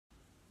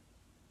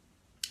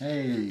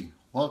Hey,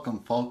 welcome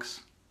folks.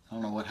 I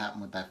don't know what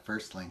happened with that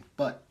first link,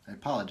 but I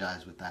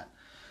apologize with that.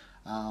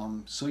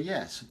 So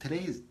today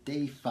is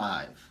day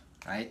 5,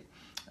 right?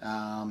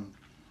 Um,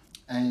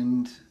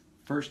 and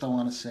first I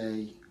want to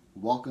say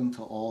welcome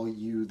to all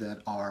you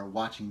that are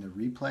watching the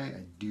replay.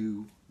 I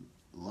do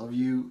love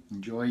you,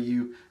 enjoy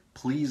you.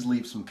 Please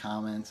leave some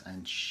comments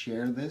and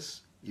share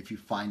this if you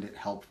find it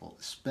helpful,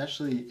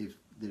 especially if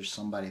there's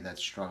somebody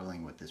that's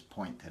struggling with this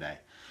point today.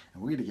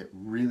 And we're going to get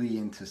really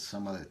into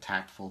some of the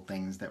tactful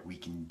things that we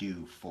can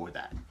do for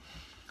that.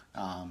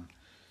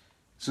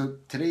 So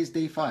today's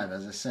day 5,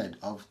 as I said,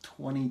 of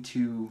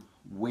 22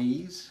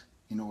 ways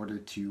in order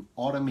to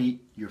automate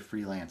your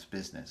freelance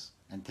business.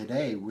 And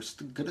today we're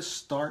going to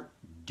start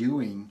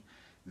doing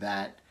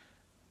that,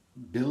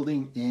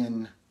 building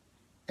in,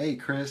 hey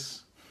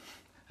Chris,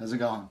 how's it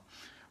going?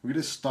 We're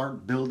going to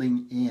start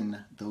building in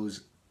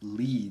those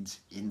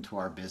leads into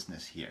our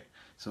business here.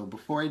 So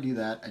before I do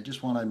that, I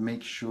just want to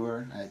make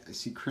sure, I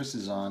see Chris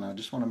is on, I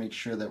just want to make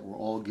sure that we're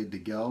all good to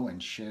go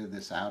and share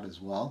this out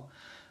as well.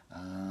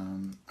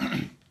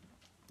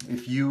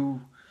 If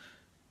you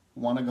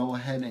want to go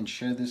ahead and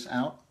share this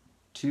out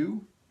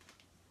too,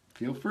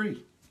 feel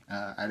free.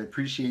 I'd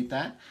appreciate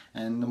that.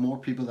 And the more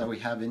people that we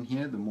have in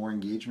here, the more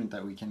engagement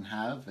that we can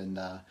have, and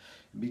it'd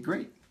be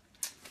great.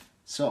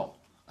 So,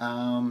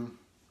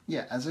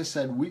 yeah, as I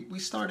said, we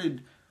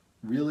started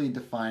really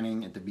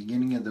defining at the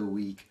beginning of the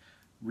week,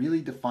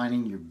 really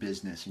defining your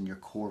business and your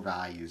core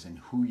values and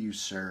who you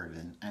serve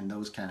and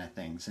those kind of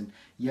things. And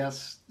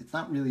yes, it's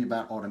not really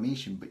about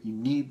automation, but you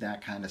need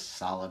that kind of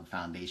solid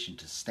foundation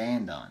to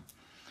stand on.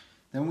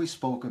 Then we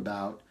spoke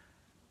about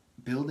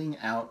building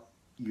out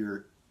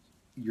your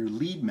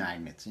lead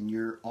magnets and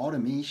your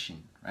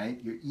automation, right?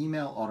 Your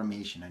email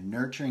automation and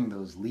nurturing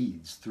those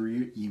leads through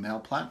your email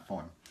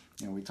platform.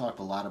 You know, we talked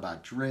a lot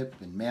about Drip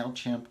and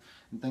MailChimp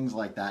and things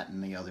like that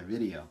in the other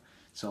video.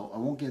 So I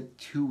won't get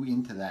too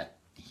into that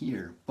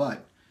here,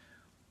 but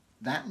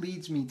that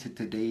leads me to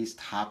today's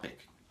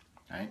topic,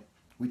 right?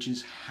 Which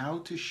is how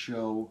to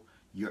show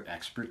your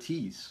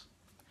expertise.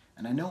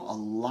 And I know a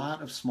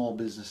lot of small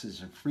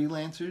businesses and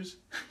freelancers,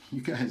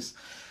 you guys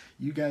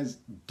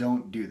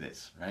don't do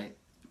this, right?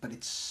 But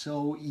it's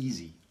so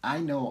easy. I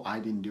know I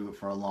didn't do it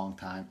for a long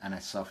time and I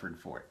suffered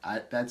for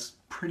it. That's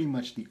pretty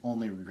much the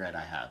only regret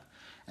I have.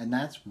 And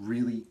that's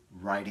really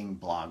writing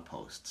blog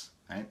posts,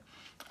 right?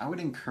 I would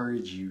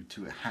encourage you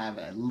to have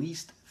at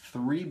least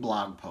 3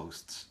 blog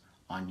posts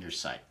on your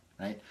site,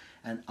 right?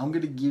 And I'm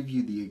going to give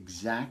you the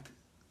exact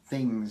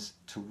things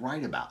to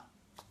write about.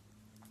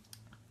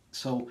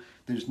 So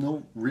there's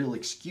no real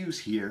excuse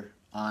here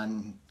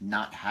on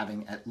not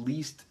having at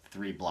least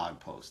 3 blog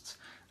posts.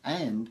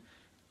 And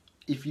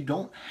if you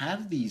don't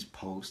have these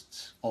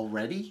posts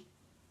already,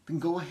 then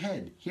go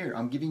ahead. Here,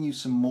 I'm giving you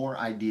some more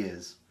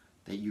ideas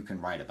that you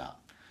can write about.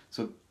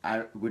 So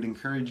I would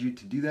encourage you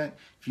to do that.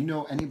 If you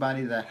know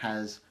anybody that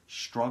has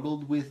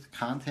struggled with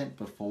content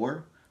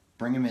before,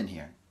 bring them in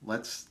here.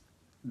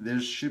 There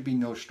should be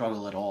no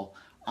struggle at all.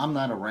 I'm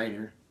not a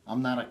writer.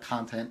 I'm not a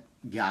content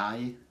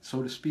guy,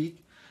 so to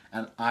speak,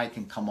 and I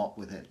can come up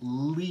with at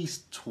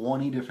least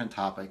 20 different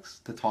topics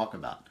to talk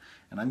about.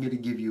 And I'm going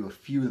to give you a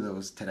few of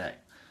those today.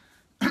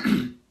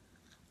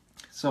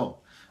 So,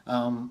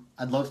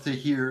 I'd love to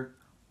hear,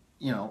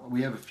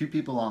 we have a few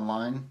people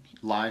online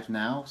live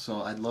now,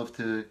 so I'd love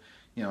to,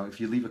 if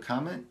you leave a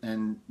comment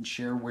and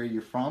share where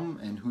you're from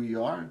and who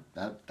you are,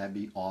 that'd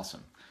be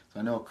awesome. So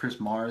I know Chris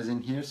Marr is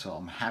in here, so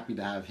I'm happy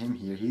to have him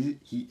here.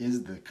 He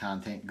is the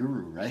content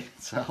guru, right?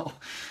 So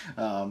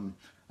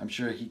I'm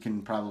sure he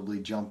can probably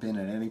jump in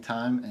at any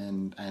time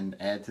and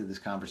add to this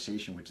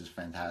conversation, which is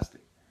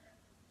fantastic.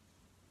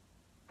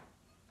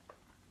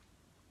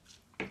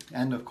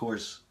 And of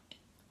course,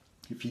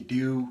 if you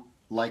do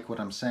like what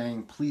I'm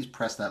saying, please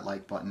press that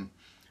like button.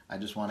 I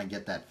just want to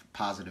get that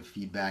positive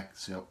feedback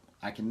so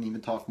I can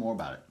even talk more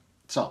about it.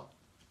 So,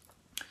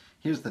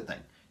 here's the thing.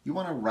 You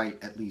want to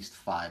write at least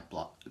 3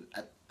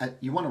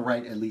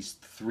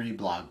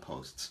 blog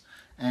posts.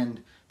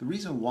 And the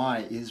reason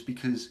why is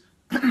because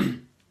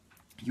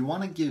you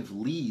want to give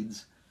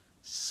leads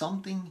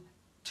something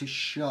to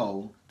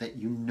show that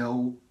you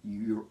know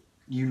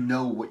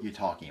what you're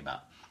talking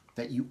about,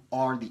 that you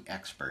are the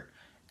expert,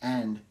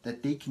 and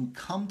that they can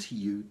come to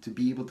you to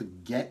be able to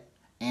get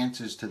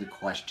answers to the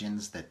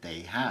questions that they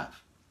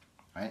have,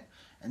 right?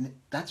 And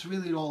that's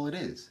really all it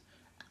is.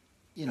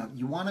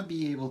 You want to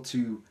be able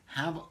to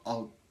have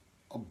a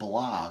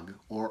blog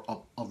or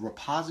a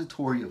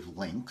repository of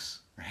links,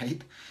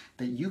 right,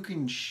 that you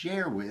can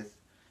share with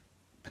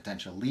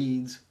potential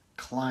leads,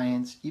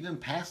 clients, even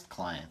past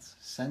clients.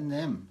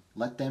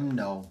 Let them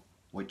know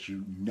what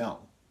you know,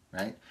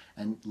 right?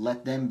 And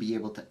let them be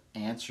able to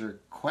answer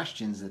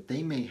questions that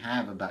they may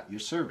have about your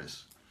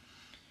service.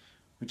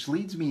 Which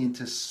leads me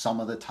into some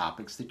of the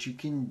topics that you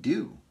can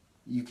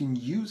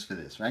use for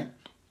this, right?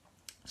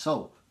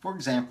 So, for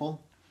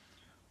example,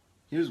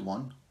 here's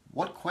one.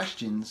 What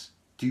questions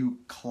do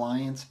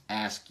clients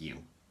ask you,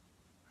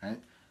 right?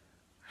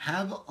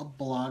 Have a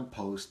blog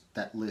post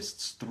that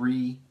lists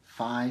 3,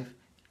 5,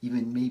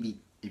 even maybe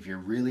if you're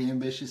really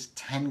ambitious,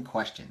 10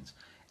 questions.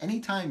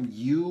 Anytime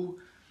you,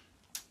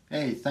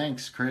 hey,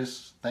 thanks,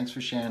 Chris. Thanks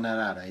for sharing that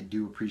out. I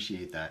do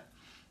appreciate that.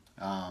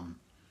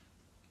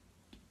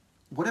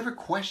 Whatever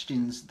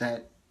questions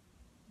that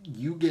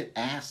you get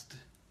asked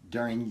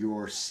during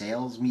your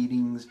sales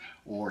meetings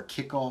or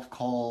kickoff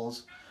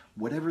calls,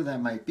 whatever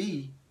that might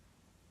be,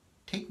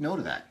 take note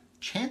of that.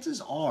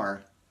 Chances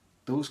are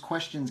those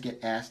questions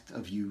get asked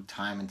of you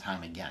time and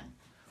time again.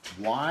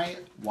 Why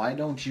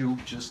don't you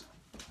just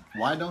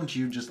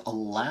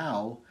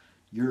allow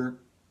your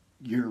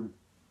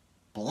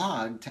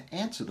blog to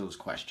answer those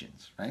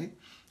questions, right?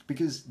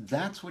 Because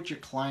that's what your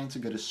clients are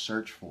going to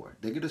search for.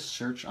 They're going to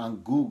search on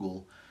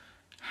Google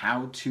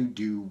how to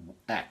do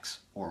X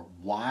or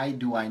why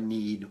do I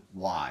need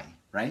Y,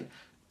 right?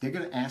 They're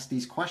going to ask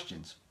these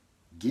questions.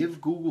 Give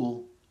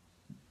Google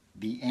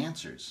the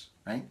answers,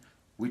 right?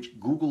 Which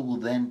Google will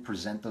then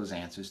present those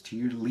answers to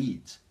your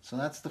leads. So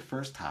that's the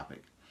first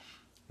topic.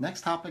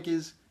 Next topic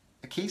is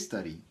a case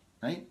study,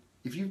 right?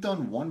 If you've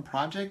done one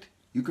project,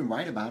 you can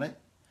write about it.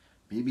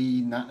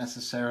 Maybe not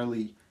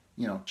necessarily,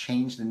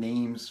 change the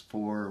names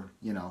for,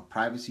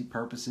 privacy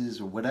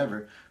purposes or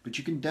whatever, but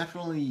you can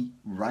definitely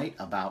write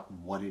about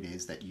what it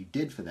is that you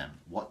did for them,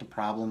 what the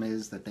problem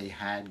is that they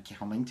had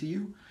coming to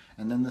you,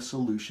 and then the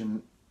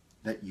solution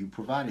that you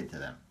provided to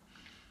them.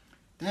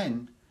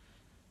 Then,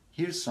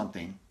 here's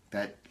something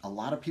that a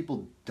lot of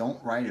people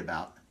don't write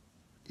about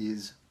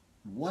is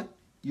what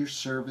your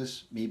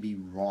service may be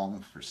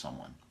wrong for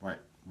someone, right?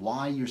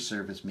 Why your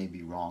service may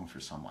be wrong for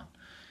someone.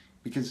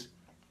 Because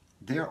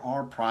there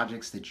are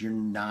projects that you're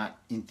not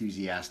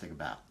enthusiastic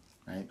about,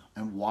 right?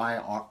 And why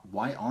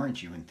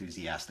aren't you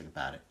enthusiastic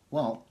about it?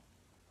 Well,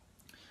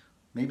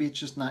 maybe it's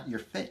just not your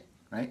fit,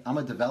 right? I'm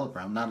a developer,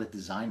 I'm not a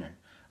designer.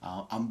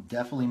 I'm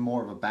definitely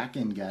more of a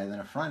back-end guy than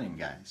a front-end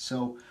guy.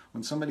 So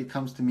when somebody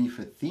comes to me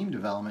for theme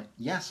development,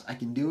 yes, I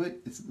can do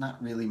it. It's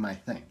not really my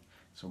thing.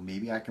 So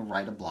maybe I can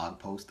write a blog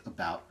post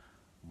about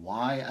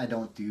why I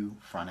don't do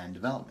front-end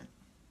development.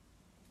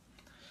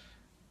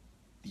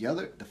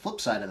 The flip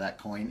side of that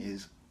coin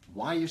is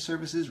why your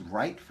service is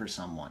right for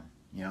someone.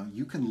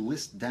 You can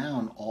list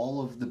down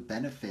all of the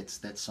benefits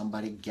that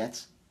somebody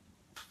gets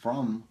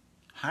from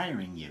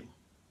hiring you,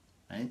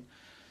 right?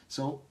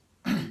 So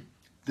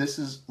this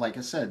is, like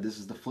I said, this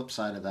is the flip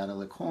side of that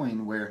other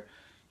coin, where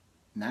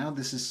now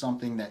this is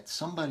something that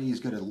somebody is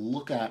going to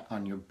look at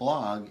on your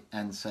blog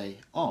and say,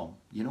 oh,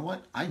 you know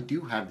what? I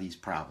do have these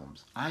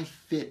problems. I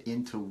fit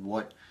into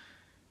what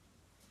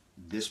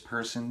this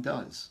person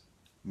does.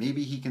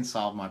 Maybe he can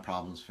solve my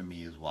problems for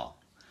me as well.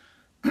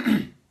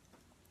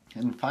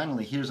 And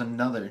finally, here's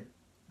another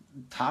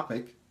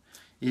topic,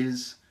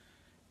 is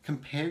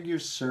compare your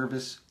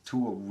service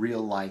to a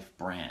real life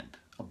brand.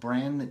 A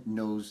brand that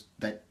knows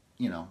that,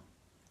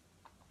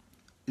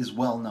 is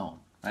well known,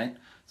 right?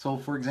 So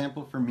for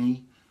example, for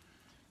me,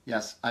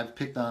 yes, I've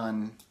picked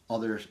on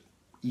other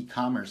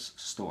e-commerce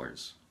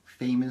stores,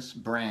 famous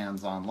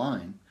brands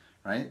online,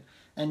 right?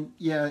 And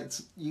yeah,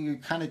 you're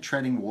kind of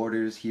treading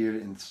waters here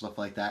and stuff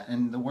like that.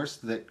 And the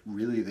worst that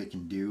really they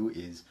can do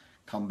is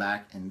come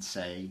back and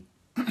say,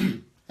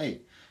 hey,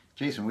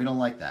 Jason, we don't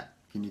like that.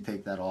 Can you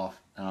take that off?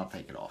 And I'll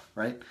take it off,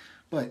 right?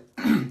 But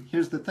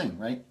here's the thing,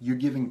 right? You're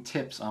giving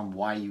tips on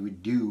why you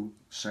would do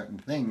certain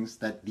things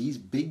that these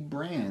big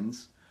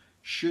brands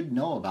should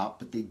know about,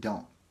 but they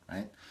don't,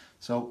 right?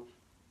 So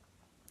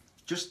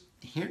just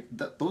here,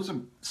 those are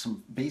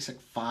some basic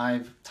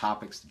 5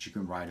 topics that you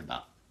can write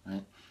about,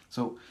 right?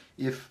 So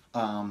if,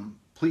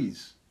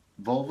 please,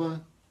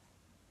 Volva,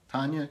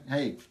 Tanya,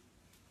 hey,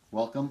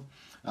 welcome.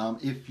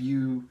 If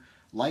you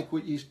like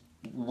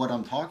what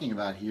I'm talking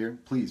about here,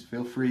 please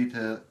feel free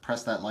to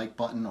press that like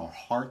button or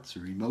hearts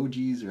or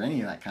emojis or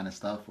any of that kind of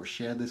stuff, or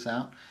share this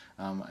out.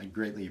 I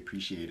greatly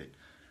appreciate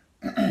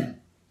it.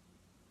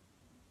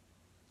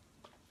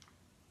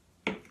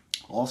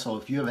 Also,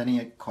 if you have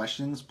any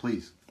questions,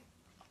 please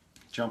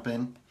jump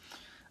in.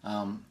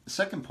 The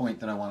second point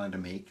that I wanted to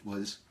make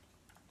was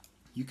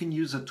you can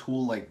use a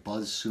tool like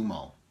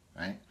BuzzSumo,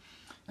 right?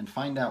 And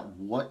find out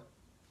what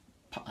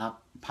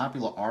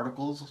popular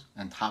articles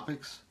and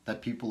topics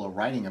that people are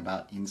writing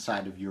about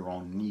inside of your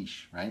own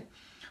niche, right?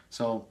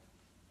 So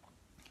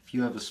if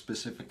you have a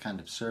specific kind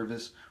of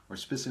service or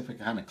specific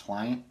kind of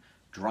client,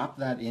 drop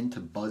that into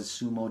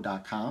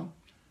buzzsumo.com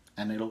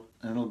and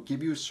it'll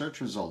give you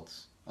search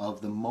results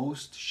of the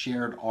most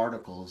shared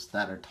articles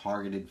that are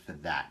targeted for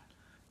that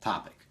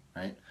topic,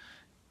 right?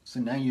 So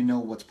now you know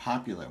what's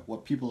popular,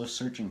 what people are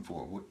searching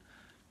for,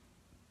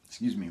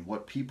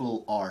 what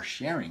people are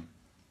sharing.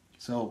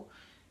 So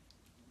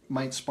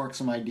might spark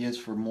some ideas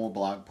for more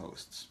blog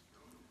posts.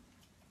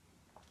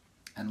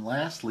 And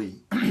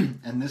lastly,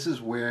 and this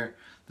is where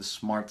the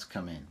smarts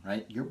come in,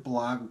 right? Your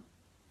blog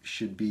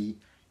should be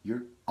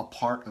a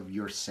part of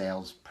your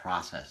sales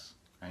process,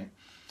 right?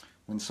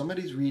 When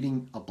somebody's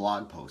reading a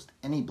blog post,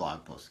 any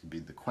blog post, it could be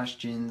the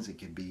questions, it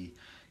could be,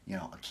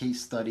 a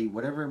case study,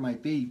 whatever it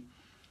might be,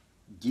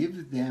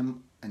 give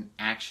them an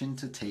action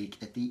to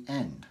take at the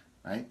end,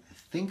 right?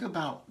 Think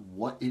about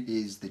what it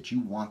is that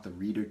you want the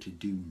reader to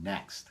do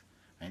next,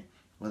 right?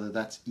 whether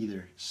that's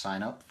either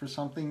sign up for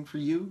something for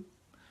you,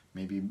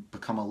 maybe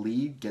become a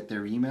lead, get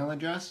their email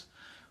address,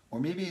 or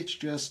maybe it's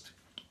just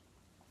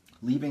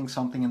leaving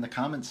something in the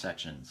comment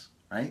sections,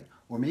 right?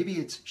 Or maybe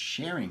it's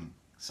sharing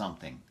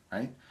something,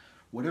 right?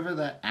 Whatever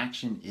that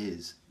action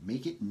is,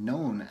 make it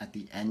known at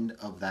the end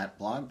of that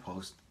blog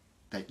post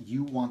that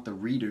you want the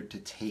reader to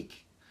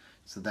take,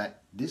 so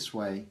that this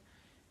way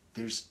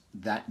there's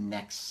that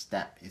next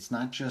step. It's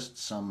not just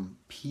some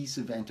piece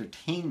of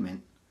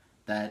entertainment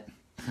that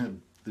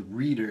the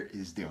reader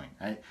is doing,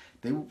 right?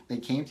 They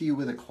came to you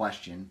with a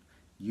question,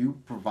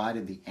 you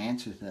provided the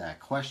answer to that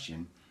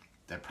question,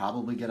 they're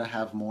probably going to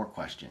have more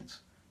questions.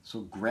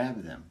 So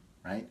grab them,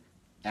 right?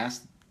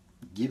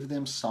 Give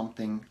them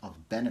something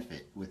of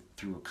benefit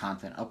through a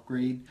content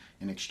upgrade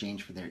in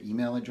exchange for their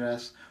email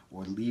address,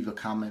 or leave a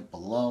comment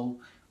below,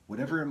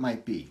 whatever it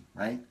might be,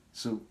 right?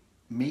 So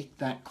make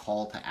that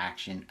call to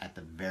action at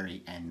the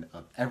very end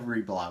of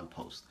every blog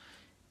post,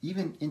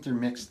 even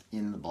intermixed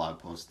in the blog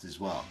post as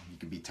well. You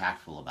can be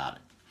tactful about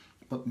it,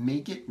 but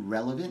make it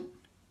relevant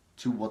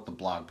to what the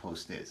blog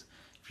post is.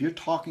 If you're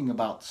talking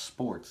about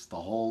sports the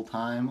whole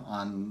time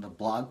on the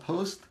blog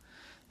post,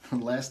 the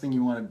last thing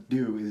you want to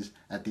do is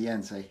at the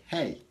end say,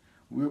 hey,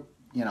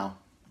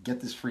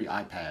 get this free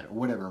iPad or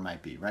whatever it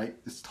might be, right?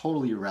 It's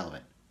totally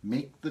irrelevant.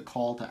 Make the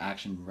call to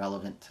action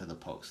relevant to the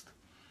post.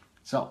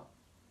 So,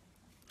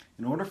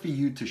 in order for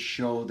you to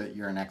show that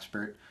you're an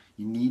expert,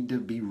 you need to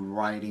be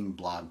writing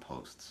blog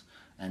posts.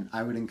 And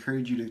I would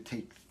encourage you to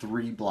take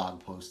 3 blog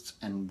posts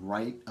and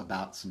write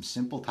about some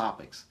simple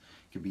topics.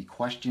 It could be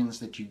questions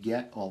that you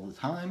get all the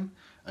time,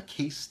 a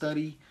case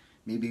study,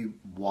 maybe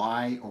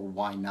why or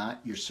why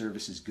not your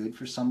service is good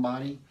for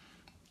somebody.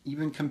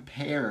 Even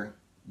compare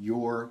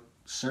your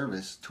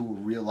service to a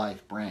real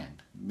life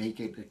brand. Make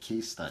it a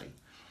case study.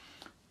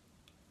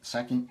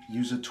 Second,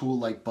 use a tool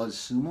like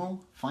BuzzSumo.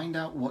 Find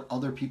out what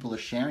other people are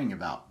sharing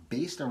about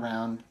based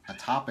around a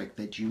topic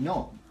that you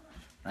know,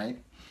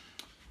 right?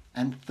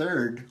 And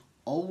third,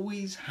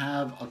 always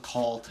have a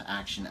call to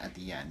action at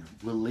the end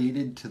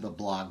related to the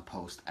blog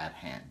post at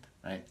hand,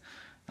 right?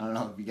 I don't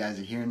know if you guys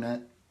are hearing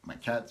that. My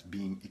cat's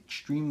being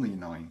extremely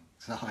annoying,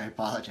 so I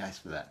apologize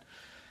for that.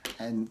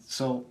 And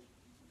so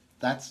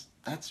that's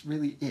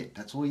really it.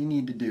 That's all you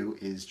need to do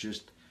is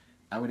just,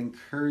 I would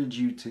encourage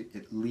you to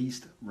at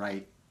least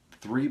write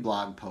 3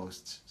 blog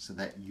posts so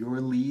that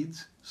your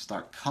leads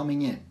start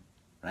coming in,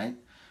 right?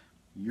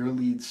 Your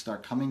leads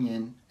start coming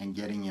in and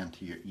getting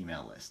into your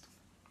email list.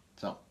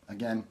 So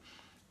again,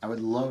 I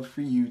would love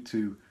for you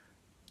to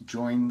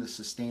join the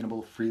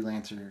Sustainable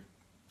Freelancer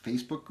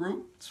Facebook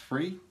group. It's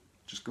free.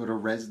 Just go to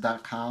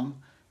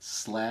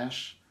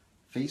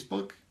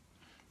res.com/Facebook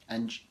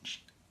and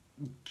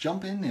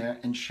jump in there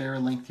and share a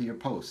link to your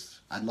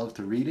posts. I'd love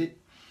to read it.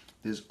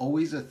 There's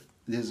a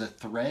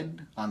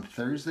thread on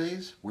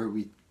Thursdays where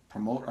we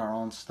promote our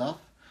own stuff.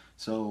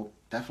 So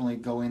definitely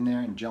go in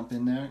there and jump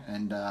in there,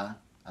 and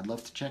I'd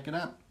love to check it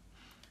out.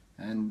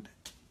 And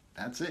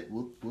that's it.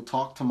 We'll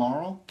talk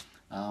tomorrow,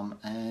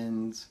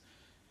 and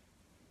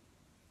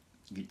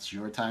it's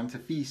your time to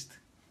feast.